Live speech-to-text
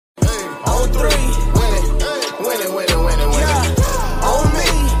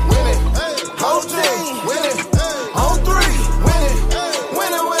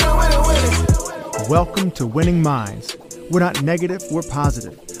Welcome to Winning Minds. We're not negative, we're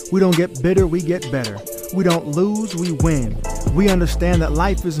positive. We don't get bitter, we get better. We don't lose, we win. We understand that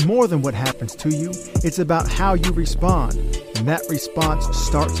life is more than what happens to you. It's about how you respond. And that response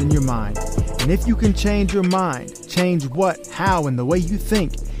starts in your mind. And if you can change your mind, change what, how, and the way you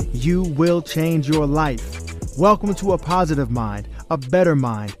think, you will change your life. Welcome to a positive mind, a better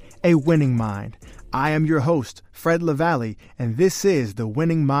mind, a winning mind. I am your host, Fred LaValle, and this is the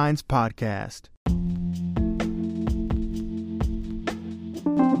Winning Minds Podcast.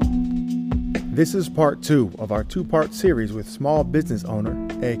 This is part 2 of our 2-part series with small business owner,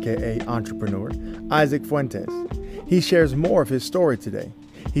 aka entrepreneur, Isaac Fuentes. He shares more of his story today.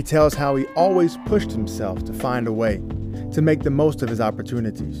 He tells how he always pushed himself to find a way, to make the most of his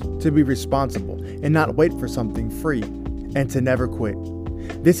opportunities, to be responsible and not wait for something free, and to never quit.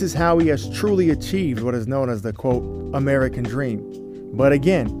 This is how he has truly achieved what is known as the, quote, American dream. But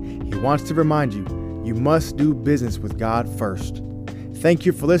again, he wants to remind you, you must do business with God first. Thank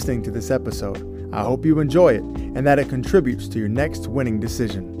you for listening to this episode. I hope you enjoy it and that it contributes to your next winning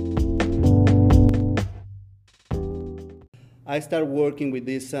decision. I started working with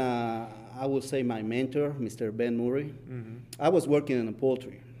this, I would say my mentor, Mr. Ben Murray. Mm-hmm. I was working in a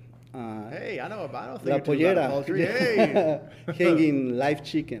poultry. Hey, I don't La think too about poultry. Hey. Hanging live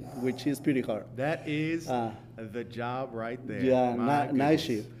chicken, which is pretty hard. That is the job right there. Yeah, night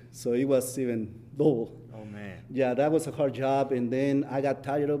shift. So it was even double. Oh, man. Yeah, that was a hard job. And then I got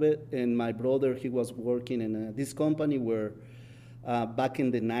tired of it. And my brother, he was working in this company where back in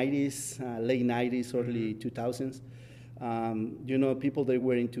the 90s, late 90s, early 2000s, people, they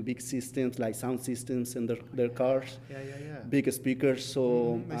were into big systems like sound systems in their cars. Yeah. Big speakers.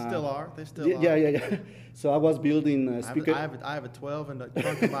 So they still are. Yeah. So I was building a speaker. I have a 12 in the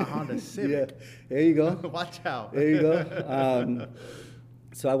trunk of my Honda Civic. Yeah, there you go. Watch out. There you go.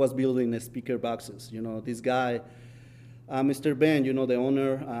 So I was building speaker boxes. This guy, Mr. Ben, the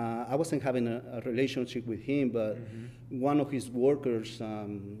owner, I wasn't having a relationship with him, but one of his workers,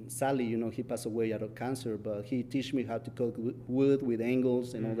 Sally, he passed away out of cancer, but he taught me how to cut wood with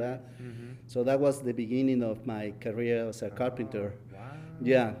angles and all that. So that was the beginning of my career as a carpenter. Wow.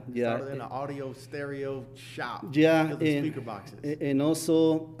 Yeah. Started in an audio stereo shop. Yeah, building speaker boxes. And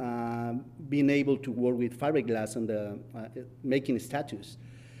also being able to work with fiberglass and making statues.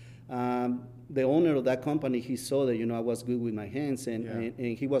 The owner of that company, he saw that I was good with my hands, and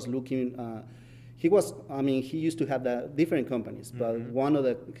he was looking. He used to have different companies, but one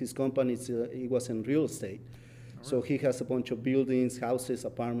of his companies, he was in real estate. So he has a bunch of buildings, houses,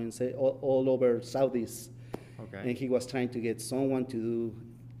 apartments all over Southeast. Okay. And he was trying to get someone to do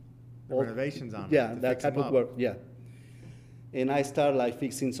renovations on it. Yeah, that type of work. Yeah. And I started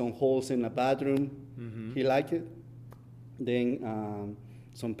fixing some holes in the bathroom. He liked it. Then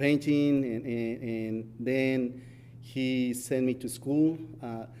some painting, and then he sent me to school.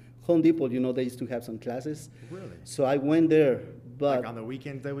 Home Depot, they used to have some classes. Really? So I went there, but on the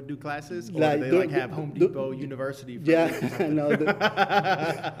weekends they would do classes, or did they have Home Depot University? No.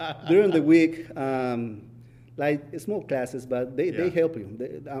 During the week, small classes, but they help you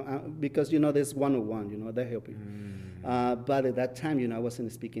because there's one-on-one. They help you. But at that time, I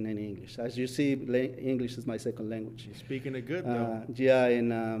wasn't speaking any English. As you see, English is my second language. You're speaking it good though.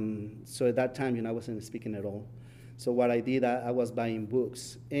 And so at that time, I wasn't speaking at all. So what I did, I was buying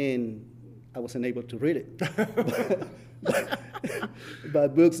books, and I wasn't able to read it.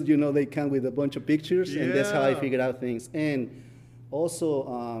 but books, they come with a bunch of pictures, and that's how I figured out things. And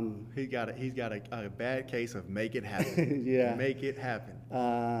also, he's got a bad case of make it happen. Yeah, make it happen.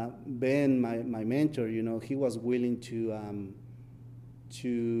 Ben, my mentor, he was willing to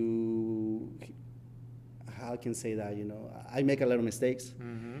how I can say that, I make a lot of mistakes,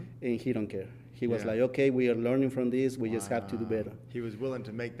 and he don't care. He was like, okay, we are learning from this. We just have to do better. He was willing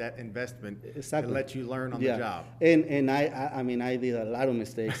to make that investment and let you learn on the job. And I did a lot of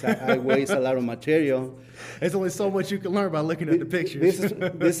mistakes. I waste a lot of material. There's only so much you can learn by looking at the pictures.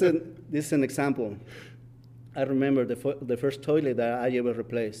 This is an example. I remember the first toilet that I ever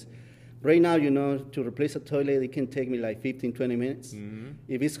replaced. Right now, to replace a toilet, it can take me 15, 20 minutes.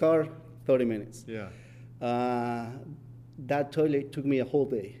 If it's hard, 30 minutes. Yeah. That toilet took me a whole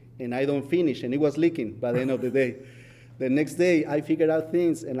day. And I don't finish, and it was leaking by the end of the day. The next day, I figured out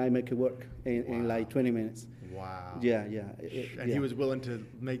things, and I make it work in 20 minutes. Wow. Yeah. And he was willing to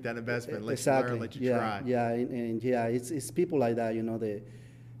make that investment, let exactly. you learn, let you try. Yeah, and it's people like that, you're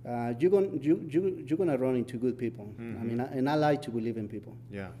gonna run into good people. And I like to believe in people.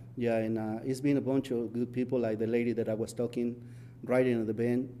 Yeah. And it's been a bunch of good people, like the lady that I was talking, riding on the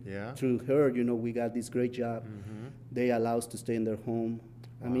van. Yeah. Through her, we got this great job. They allow us to stay in their home.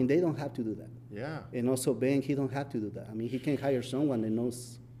 Wow. They don't have to do that. Yeah. And also Ben, he don't have to do that. I mean, he can hire someone that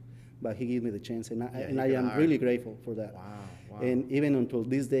knows, but he gave me the chance, and I am really grateful for that. Wow. Wow. And even until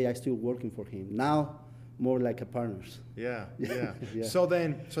this day, I still working for him. Now, more like a partners. Yeah. Yeah. Yeah. So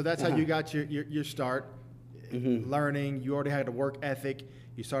that's how you got your start, learning. You already had a work ethic.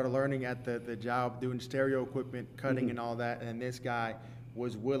 You started learning at the job, doing stereo equipment, cutting and all that. And this guy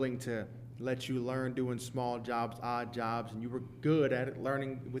was willing to let you learn doing small jobs, odd jobs, and you were good at it,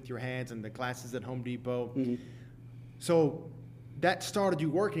 learning with your hands and the classes at Home Depot. So that started you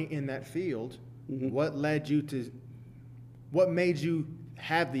working in that field. What made you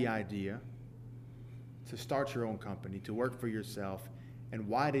have the idea to start your own company, to work for yourself, and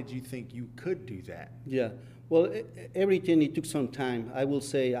why did you think you could do that? Yeah. Well, everything, it took some time. I will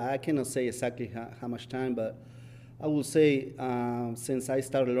say, I cannot say exactly how much time, but I will say since I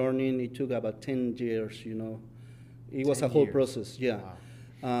started learning, it took about 10 years, you know. It was a whole process, yeah.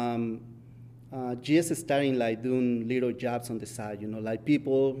 Wow. Just starting like doing little jobs on the side, you know, like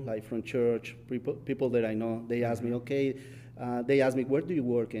people like from church, people that I know, they ask me, okay, they ask me, where do you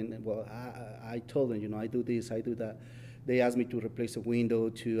work? And well, I told them, you know, I do this, I do that. They asked me to replace a window,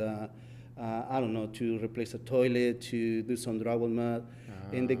 to I don't know, to replace a toilet, to do some drywall mud.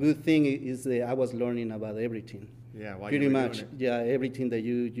 And the good thing is that I was learning about everything. Yeah, while pretty you were much. Doing it. Yeah, everything that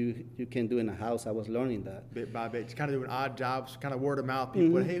you can do in a house, I was learning that. Bit by bit, just kind of doing odd jobs, kind of word of mouth.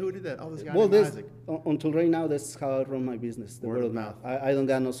 People, hey, who did that? Oh, this guy Well, named Isaac. Until right now, that's how I run my business, the word of mouth. I don't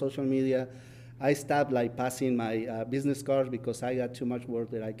got no social media. I stopped like passing my business cards because I got too much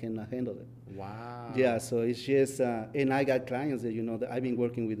work that I cannot handle it. Wow. Yeah, so it's just, and I got clients that, you know, that I've been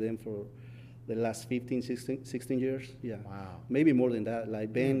working with them for the last 15, 16 years. Yeah. Wow. Maybe more than that.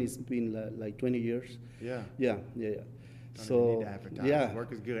 Like Ben, it's been like 20 years. Yeah. Yeah. Don't need to advertise. Yeah.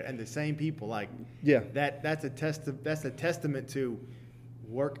 Work is good, and the same people, like yeah, that's a testament to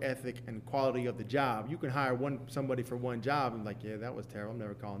work ethic and quality of the job. You can hire somebody for one job and like, yeah, that was terrible, I'm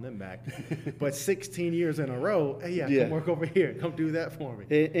never calling them back. But 16 years in a row, hey, come work over here, come do that for me.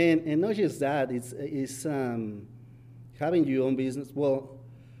 And not just that, it's having your own business. Well,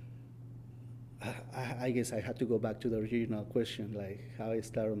 I guess I had to go back to the original question, like how I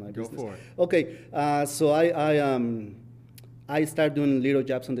started my business. Go for it. Okay, so I started doing little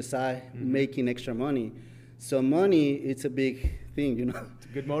jobs on the side, making extra money. So money, it's a big thing, you know. It's a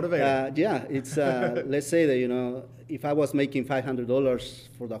good motivator. Yeah, it's let's say that, you know, if I was making $500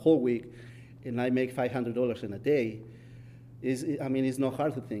 for the whole week, and I make $500 in a day, it's not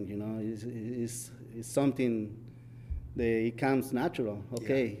hard to think, you know. It's something that it comes natural.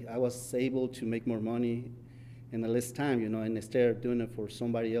 Okay, yeah. I was able to make more money in a less time, you know, and instead of doing it for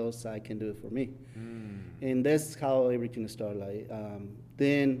somebody else, I can do it for me. And that's how everything started. Like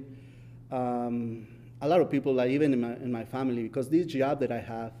then. A lot of people, like even in my family, because this job that I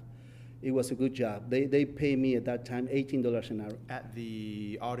have, it was a good job. They pay me at that time $18 an hour. At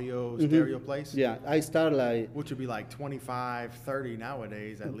the audio stereo place? Yeah, I started like... Which would be like 25, 30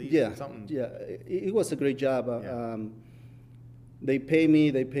 nowadays at least. Yeah, something. Yeah, it was a great job. They pay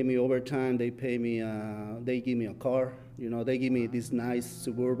me overtime, they give me a car. You know, they give me this nice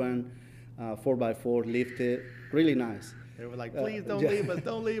Suburban 4x4 lifted, really nice. They were like, please don't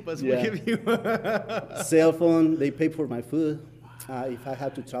leave us, Yeah. we'll give you. Cell phone, they pay for my food. If I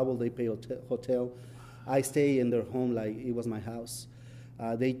have to travel, they pay hotel. I stay in their home like it was my house.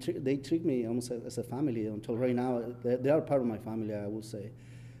 They treat me almost as a family until right now. They are part of my family, I would say.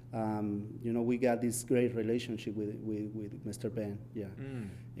 You know, we got this great relationship with Mr. Ben, yeah.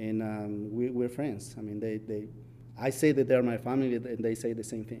 And we're friends. I mean, I say that they're my family, and they say the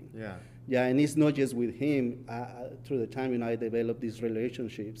same thing. Yeah. Yeah, and it's not just with him. Through the time, you know, I developed these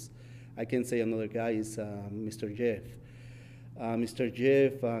relationships. I can say another guy is Mr. Jeff. Mr.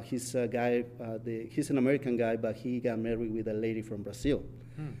 Jeff, he's a guy. He's an American guy, but he got married with a lady from Brazil.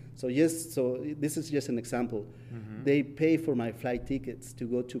 So this is just an example. They pay for my flight tickets to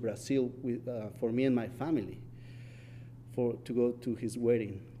go to Brazil for me and my family, to go to his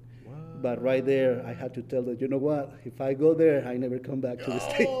wedding. But right there, I had to tell them, you know what? If I go there, I never come back to the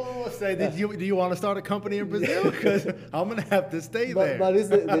States. Oh, say, do you want to start a company in Brazil? Because I'm going to have to stay there. But it's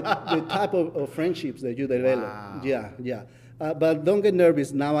the type of friendships that you develop. Wow. Yeah. But don't get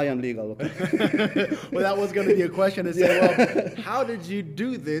nervous. Now I am legal. Okay? Well, that was going to be a question to say, well, how did you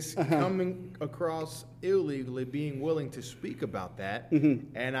do this coming across illegally, being willing to speak about that?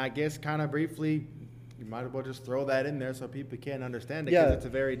 And I guess kind of briefly, you might as well just throw that in there so people can understand it, because it's a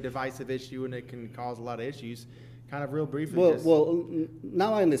very divisive issue and it can cause a lot of issues. Kind of real briefly. Well,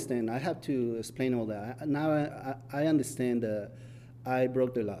 now I understand. I have to explain all that. Now I understand I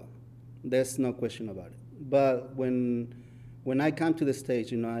broke the law. There's no question about it. But when when I come to the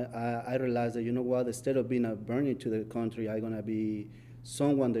States, I realized that, what, instead of being a burden to the country, I'm going to be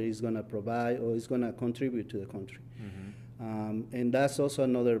someone that is going to provide or is going to contribute to the country. And that's also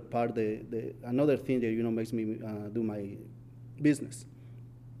another part, another thing that, makes me do my business.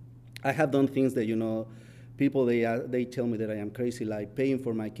 I have done things that, people, they tell me that I am crazy, like paying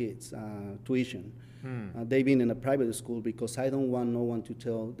for my kids' tuition. They've been in a private school because I don't want no one to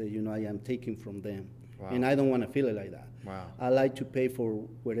tell that, I am taking from them. Wow. And I don't want to feel it like that. Wow. I like to pay for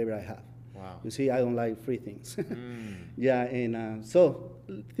whatever I have. Wow. You see, I don't like free things. Yeah, and so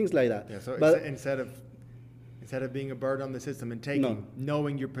things like that. Yeah, so but instead of being a burden on the system and taking,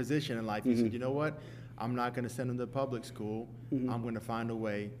 knowing your position in life, you said, you know what? I'm not going to send them to public school. I'm going to find a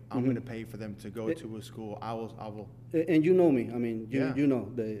way. I'm going to pay for them to go to a school. I will. And you know me. I mean, you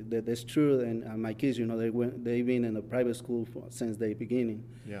know that's true. And my kids, they've been in a private school since the beginning.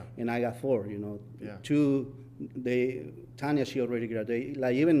 Yeah. And I got 4. Yeah. 2. Tanya, she already graduated.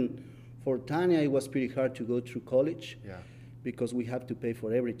 Like even for Tanya, it was pretty hard to go through college. Yeah. Because we have to pay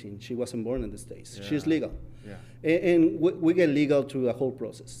for everything. She wasn't born in the States. Yeah. She's legal. Yeah. And we get legal through a whole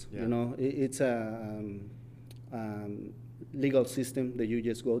process. Yeah. It's a legal system that you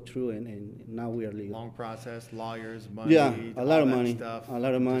just go through, and now we are legal. Long process, lawyers, money. Yeah, a lot of money. Stuff, a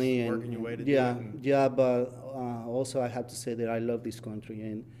lot of money. Just working your way to do it. Yeah, but also I have to say that I love this country,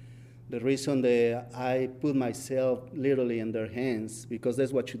 and the reason that I put myself literally in their hands, because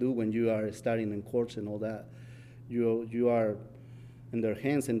that's what you do when you are starting in courts and all that. You are in their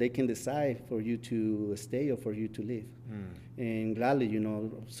hands, and they can decide for you to stay or for you to leave. And gladly,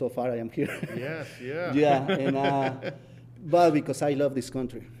 so far I am here. Yes, yeah. Yeah, and but because I love this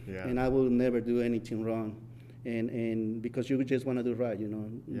country, and I will never do anything wrong, and because you just want to do right,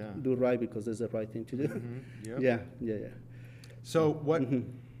 do right because that's the right thing to do. Yep. Yeah. So what?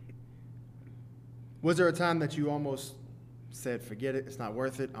 Was there a time that you almost said, "Forget it, it's not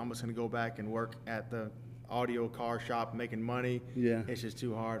worth it. I'm just going to go back and work at the audio car shop making money. Yeah, it's just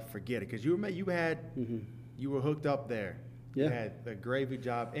too hard. Forget it." Because you were hooked up there. Yeah, you had the gravy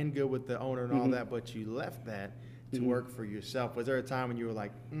job and good with the owner and all that, but you left that to work for yourself. Was there a time when you were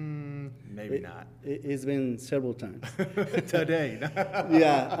like, maybe not? It's been several times. Today.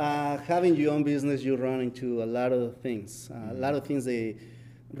 Yeah, having your own business, you run into a lot of things. A lot of things.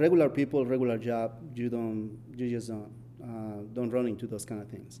 Regular people, regular job, you just don't run into those kind of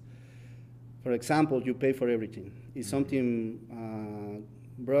things. For example, you pay for everything. If something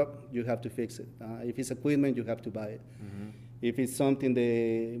broke, you have to fix it. If it's equipment, you have to buy it. If it's something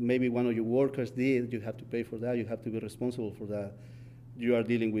that maybe one of your workers did, you have to pay for that. You have to be responsible for that. You are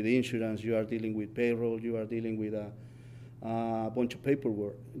dealing with insurance. You are dealing with payroll. You are dealing with a bunch of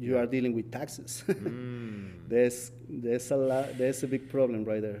paperwork. You are dealing with taxes. There's a lot. There's a big problem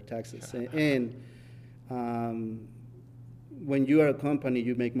right there, taxes. And when you are a company,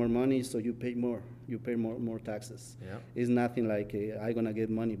 you make more money, so you pay more. You pay more taxes. Yeah. It's nothing like I'm gonna get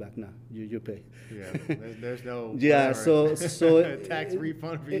money back now. You pay. Yeah. There's no. Yeah. So tax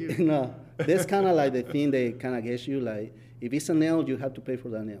refund for you. No, that's kind of like the thing that kind of gets you. Like if it's a nail, you have to pay for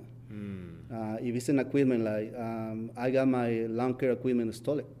that nail. If it's an equipment, like I got my lawn care equipment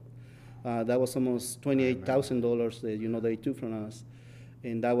stolen. That was almost $28,000 that they took from us,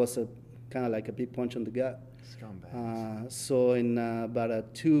 and that was kind of like a big punch on the gut. So in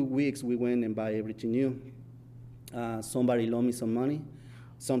about 2 weeks, we went and buy everything new. Somebody loaned me some money.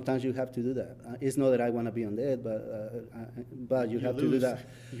 Sometimes you have to do that. It's not that I want to be on that, but you have to do that.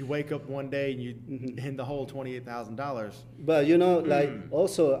 You wake up one day and you hit the whole $28,000. But like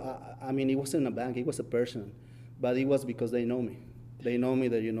also, I mean, it wasn't a bank; it was a person, but it was because they know me. They know me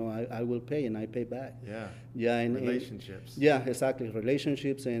that I will pay and I pay back. Yeah. Yeah. And relationships. Yeah, exactly.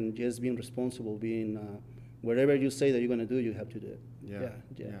 Relationships and just being responsible, being whatever you say that you're going to do, you have to do it.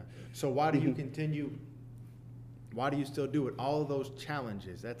 Yeah. So why do you continue? Why do you still do it? All of those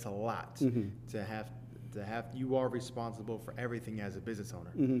challenges, that's a lot to have. You are responsible for everything as a business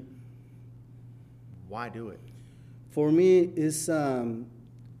owner. Why do it? For me, it's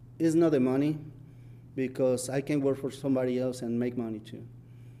not the money, because I can work for somebody else and make money too.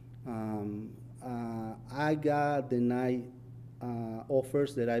 I got denied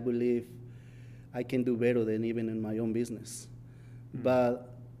offers that I believe I can do better than even in my own business.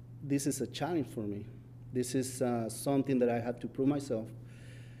 But this is a challenge for me. This is something that I have to prove myself.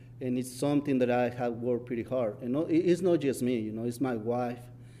 And it's something that I have worked pretty hard. And it's not just me, it's my wife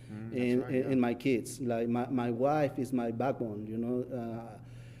and my kids. Like my wife is my backbone,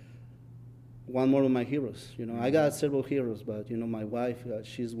 one more of my heroes. I got several heroes, but my wife,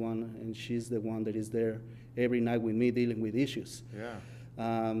 she's one, and she's the one that is there every night with me dealing with issues.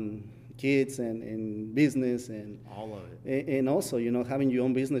 Yeah. kids and business and all of it. And also, you know, having your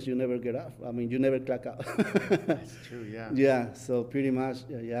own business, you never get off. I mean, you never clock out. That's true, yeah. Yeah, so pretty much,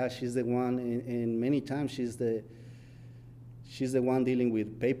 yeah, she's the one, and many times she's the one dealing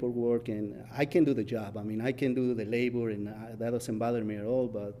with paperwork, and I can do the job. I mean, I can do the labor, and that doesn't bother me at all,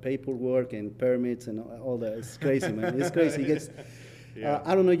 but paperwork and permits and all that, it's crazy, man. It's crazy. It gets, yeah.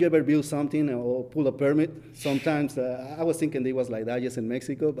 I don't know if you ever build something or pull a permit. Sometimes I was thinking it was like that just in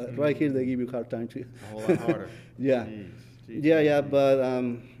Mexico, but right here they give you a hard time too. A whole lot harder. Yeah. Jeez. But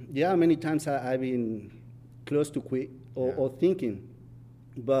yeah, many times I've been close to quit or thinking,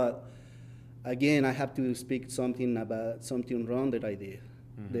 but again, I have to speak something about something wrong that I did.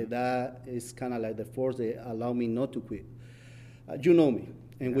 That is kind of like the force that allowed me not to quit. You know me,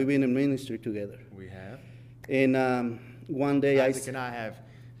 and we've been in ministry together. We have. And one day Isaac and I have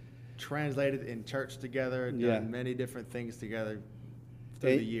translated in church together, done many different things together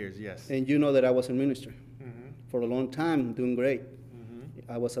through the years, yes. And you know that I was in ministry for a long time, doing great.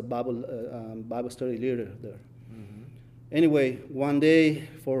 I was a Bible study leader there. Anyway, one day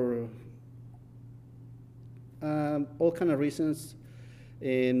for all kind of reasons,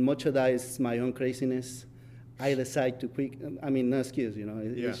 and much of that is my own craziness, I decide to quit. I mean, no excuse, you know.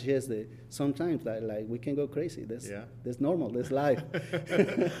 It's just that sometimes like we can go crazy. That's normal. That's life.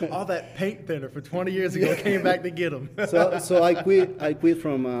 All that paint thinner for 20 years ago came back to get them. So I quit. I quit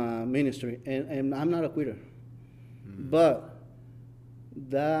from ministry, and I'm not a quitter. But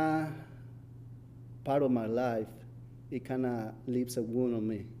that part of my life, it kind of leaves a wound on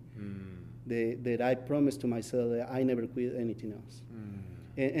me. That I promised to myself that I never quit anything else.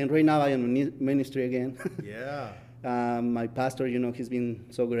 And right now I am in ministry again. Yeah. My pastor, you know, he's been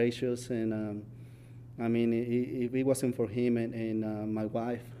so gracious, and I mean, if it wasn't for him and my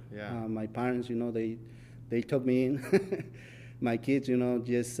wife, my parents, you know, they took me in. My kids, you know,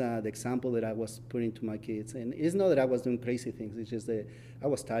 just the example that I was putting to my kids. And it's not that I was doing crazy things. It's just that I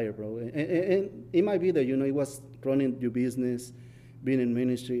was tired, bro. And it might be that, you know, it was running your business, being in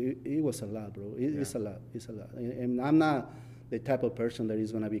ministry. It was a lot, bro. It's a lot. It's a lot. And I'm not the type of person that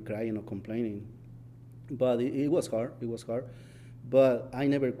is going to be crying or complaining. But it was hard. It was hard. But I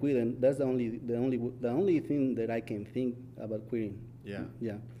never quit, and that's the only thing that I can think about quitting.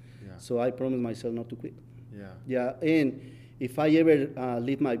 Yeah. So I promised myself not to quit. Yeah. And if I ever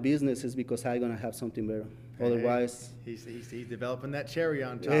leave my business, it's because I'm going to have something better. Otherwise, he's developing that cherry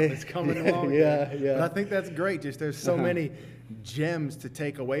on top. It's coming along. Yeah. But I think that's great. Just there's so many gems to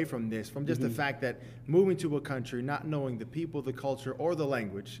take away from this, from just the fact that moving to a country, not knowing the people, the culture, or the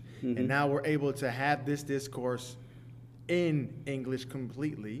language, and now we're able to have this discourse in English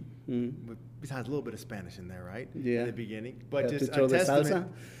completely, besides a little bit of Spanish in there, right? Yeah. In the beginning, but just a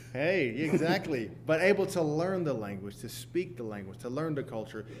testament. Hey, exactly. But able to learn the language, to speak the language, to learn the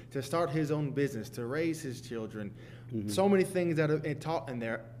culture, to start his own business, to raise his children. So many things that are taught in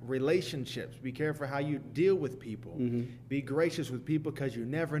there. Relationships. Be careful how you deal with people. Be gracious with people, because you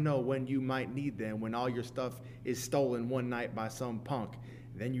never know when you might need them, when all your stuff is stolen one night by some punk.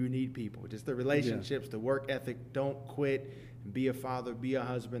 Then you need people. Just the relationships, the work ethic. Don't quit. Be a father, be a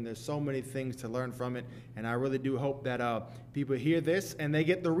husband. There's so many things to learn from it, and I really do hope that people hear this and they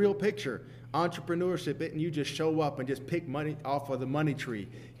get the real picture. Entrepreneurship isn't you just show up and just pick money off of the money tree.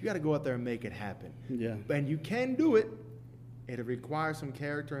 You got to go out there and make it happen. Yeah. And you can do it. It requires some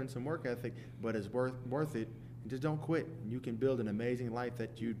character and some work ethic, but it's worth it. And just don't quit. You can build an amazing life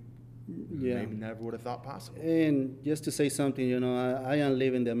that you maybe never would have thought possible. And just to say something, you know, I am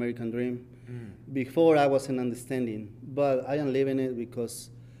living the American dream. Before I wasn't understanding, but I am living it because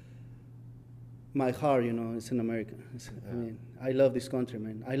my heart, you know, is in America. I mean, I love this country,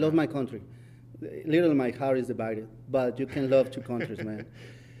 man. I love my country. Literally, my heart is divided, but you can love two countries, man.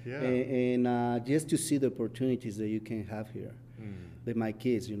 And just to see the opportunities that you can have here, that my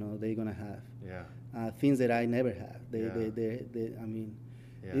kids, you know, they're gonna have. Things that I never had. I mean,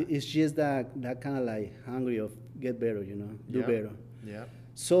 it's just that kind of like hungry of get better, you know, do better.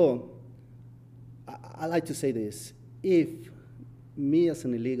 So I like to say this: if me as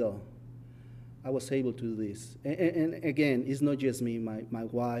an illegal, I was able to do this, and again, it's not just me, my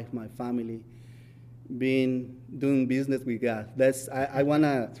wife, my family, doing business with God. I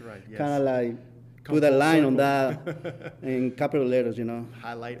wanna kind of like put a line on that in capital letters, you know.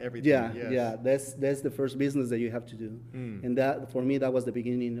 Highlight everything. That's the first business that you have to do, and that for me that was the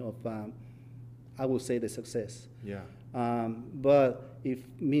beginning of, I would say, the success. But if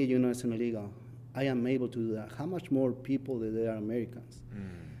me, you know, as an illegal, I am able to do that. How much more people that they are Americans,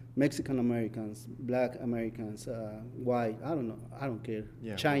 Mexican Americans, Black Americans, white, I don't know, I don't care,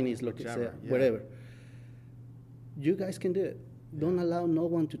 Chinese, look, whatever. You guys can do it. Don't allow no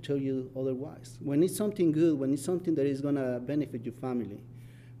one to tell you otherwise. When it's something good, when it's something that is gonna benefit your family,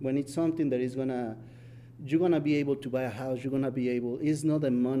 when it's something that is you're gonna be able to buy a house, you're gonna be able, it's not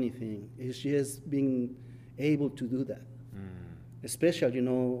a money thing, it's just being able to do that. Especially,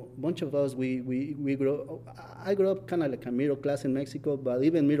 a bunch of us, we I grew up kind of like a middle class in Mexico, but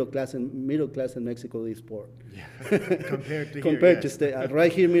even middle class in Mexico is poor. Yeah. Compared to Compared to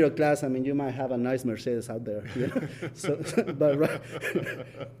right here, middle class, I mean, you might have a nice Mercedes out there. But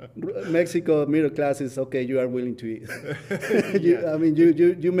Mexico, middle class is okay, you are willing to eat. I mean,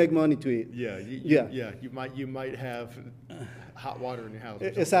 you make money to eat. Yeah. You might have hot water in your house.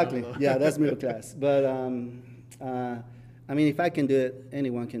 Exactly. Yeah, that's middle class. But I mean, if I can do it,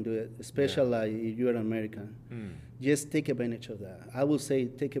 anyone can do it, especially if you're an American. Just take advantage of that. I will say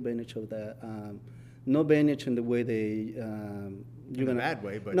take advantage of that. No advantage in the way they... in a bad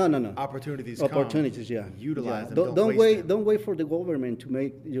way, but no. Opportunities yeah. Utilize them. Don't wait for the government to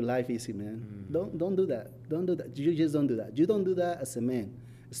make your life easy, man. Don't do that. Don't do that. You just don't do that. You don't do that as a man.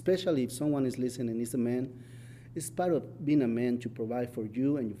 Especially if someone is listening is a man. It's part of being a man to provide for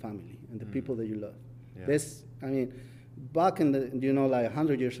you and your family and the people that you love. Yeah. Back in the, like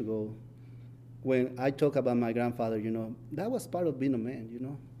 100 years ago, when I talk about my grandfather, that was part of being a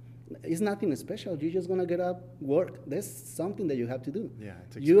man, It's nothing special. You're just going to get up, work. That's something that you have to do. Yeah,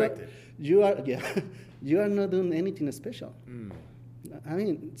 it's expected. You are not doing anything special. I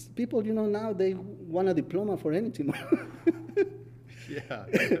mean, people, now they want a diploma for anything. Yeah,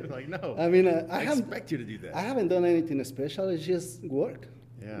 like, no. I mean, I expect you to do that. I haven't done anything special. It's just work.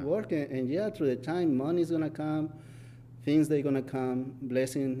 Yeah. Work, and through the time, money is going to come. Things that are going to come,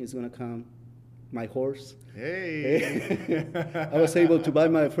 blessing is going to come. My horse. Hey. I was able to buy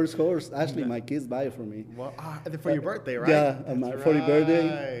my first horse. Actually, my kids buy it for me. Well, for your birthday, right? Yeah, my 40th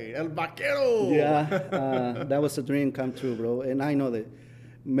birthday. El Vaquero. Yeah, that was a dream come true, bro. And I know that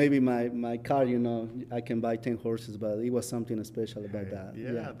maybe my car, I can buy 10 horses, but it was something special about that.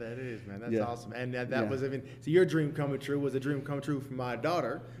 Yeah, that is, man. That's awesome. And that was, so your dream coming true was a dream come true for my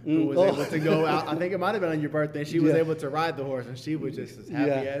daughter, who was able to go out. I think it might have been on your birthday. She was able to ride the horse, and she was just as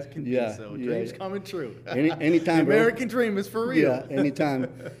happy as can be. So dreams coming true. Anytime, the American dream is for real. Yeah, anytime.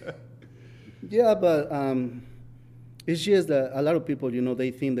 Yeah, but it's just that a lot of people, they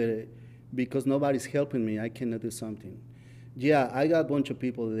think that because nobody's helping me, I cannot do something. Yeah, I got a bunch of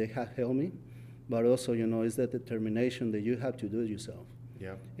people that have helped me, but also, it's that determination that you have to do it yourself.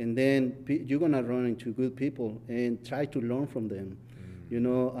 Yeah. And then you're going to run into good people and try to learn from them.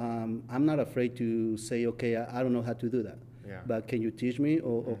 I'm not afraid to say, okay, I don't know how to do that. Yeah. But can you teach me,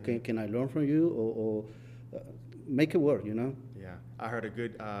 or can I learn from you, or make it work, Yeah. I heard a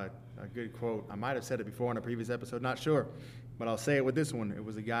good quote. I might have said it before in a previous episode, not sure, but I'll say it with this one. It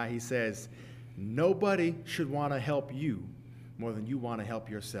was a guy, he says, nobody should want to help you more than you want to help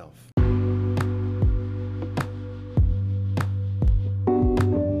yourself.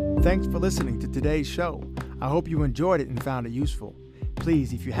 Thanks for listening to today's show. I hope you enjoyed it and found it useful.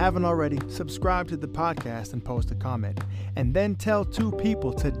 Please, if you haven't already, subscribe to the podcast and post a comment. And then tell 2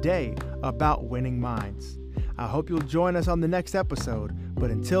 people today about Winning Minds. I hope you'll join us on the next episode. But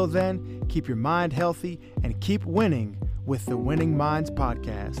until then, keep your mind healthy and keep winning with the Winning Minds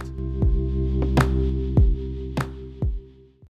podcast.